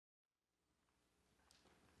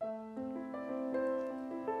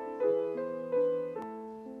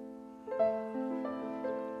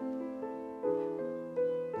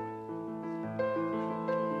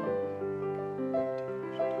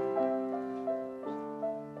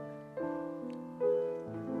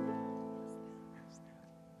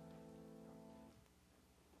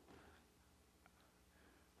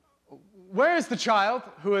Where is the child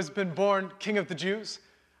who has been born King of the Jews?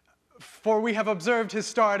 For we have observed his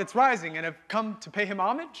star at its rising and have come to pay him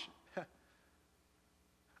homage.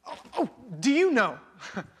 Oh, do you know?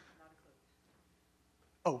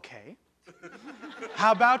 Okay.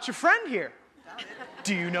 How about your friend here?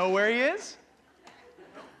 Do you know where he is?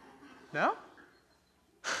 No?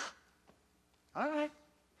 All right.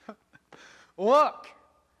 Look,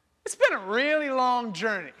 it's been a really long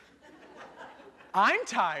journey. I'm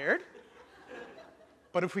tired.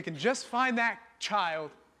 But if we can just find that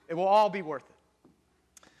child, it will all be worth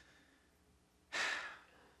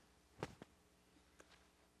it.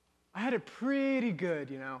 I had it pretty good,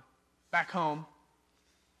 you know, back home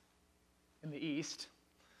in the East.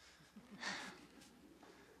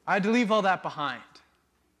 I had to leave all that behind.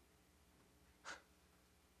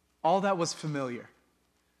 All that was familiar.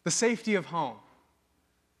 The safety of home.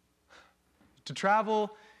 To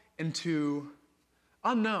travel into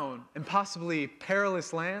unknown and possibly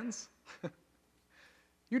perilous lands,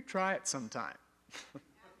 you'd try it sometime.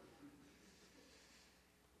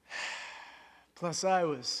 Plus, I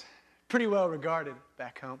was pretty well regarded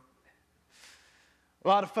back home. A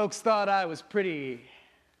lot of folks thought I was pretty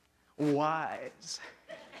wise.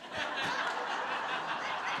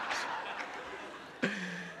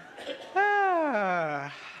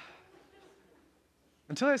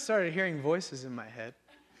 Until I started hearing voices in my head.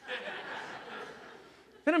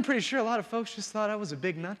 Then I'm pretty sure a lot of folks just thought I was a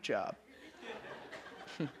big nut job.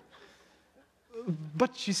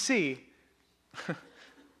 But you see,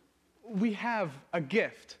 we have a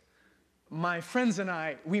gift. My friends and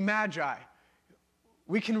I, we magi.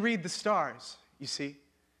 We can read the stars, you see.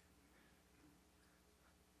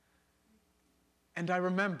 And I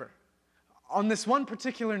remember, on this one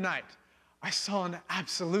particular night, I saw an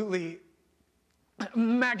absolutely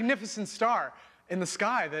magnificent star in the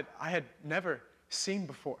sky that I had never seen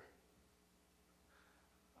before.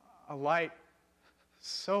 A light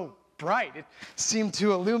so bright it seemed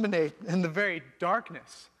to illuminate in the very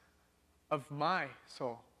darkness of my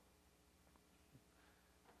soul.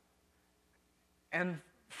 And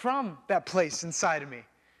from that place inside of me,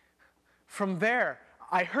 from there,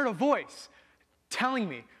 I heard a voice telling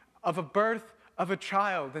me of a birth of a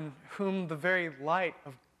child in whom the very light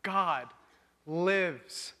of God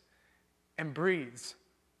lives and breathes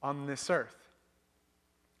on this earth.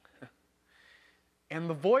 And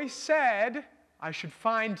the voice said I should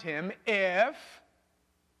find him if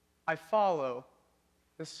I follow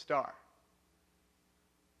the star.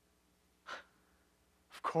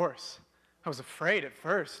 Of course, I was afraid at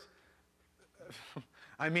first.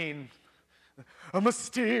 I mean, a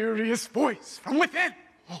mysterious voice from within.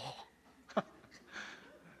 Oh.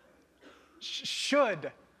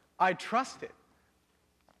 Should I trust it?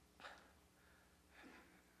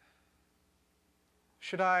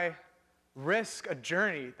 Should I risk a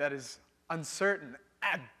journey that is uncertain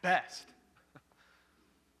at best?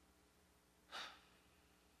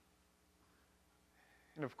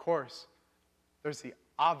 And of course, there's the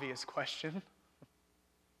obvious question.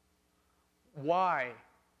 Why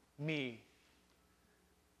me?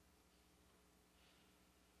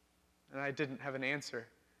 And I didn't have an answer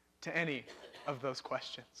to any of those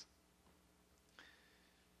questions.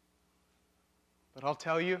 But I'll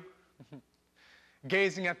tell you,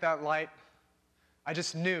 gazing at that light, I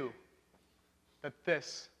just knew that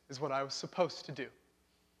this is what I was supposed to do.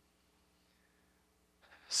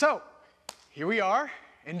 So, here we are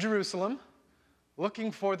in Jerusalem,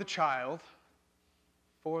 looking for the child,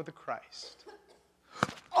 for the Christ.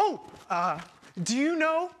 Oh, do you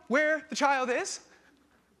know where the child is?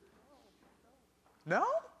 No?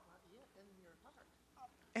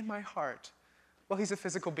 In my heart. Well, he's a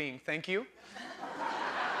physical being, thank you.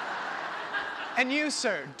 And you,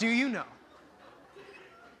 sir, do you know?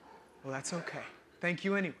 Well, that's okay. Thank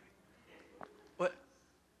you anyway. What?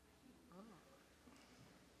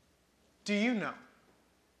 Do you know?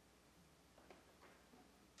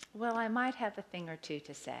 Well, I might have a thing or two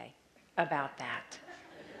to say about that.